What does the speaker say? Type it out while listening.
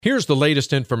Here's the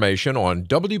latest information on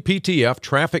WPTF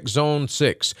Traffic Zone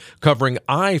 6, covering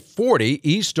I-40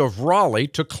 east of Raleigh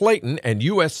to Clayton and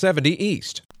US 70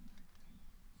 east.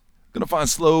 Going to find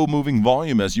slow-moving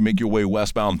volume as you make your way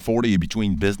westbound 40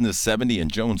 between Business 70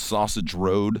 and Jones Sausage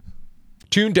Road.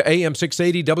 Tune to AM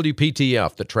 680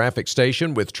 WPTF, the traffic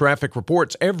station, with traffic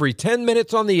reports every 10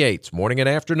 minutes on the 8s, morning and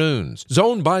afternoons.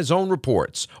 Zone-by-zone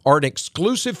reports are an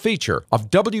exclusive feature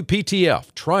of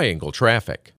WPTF Triangle Traffic.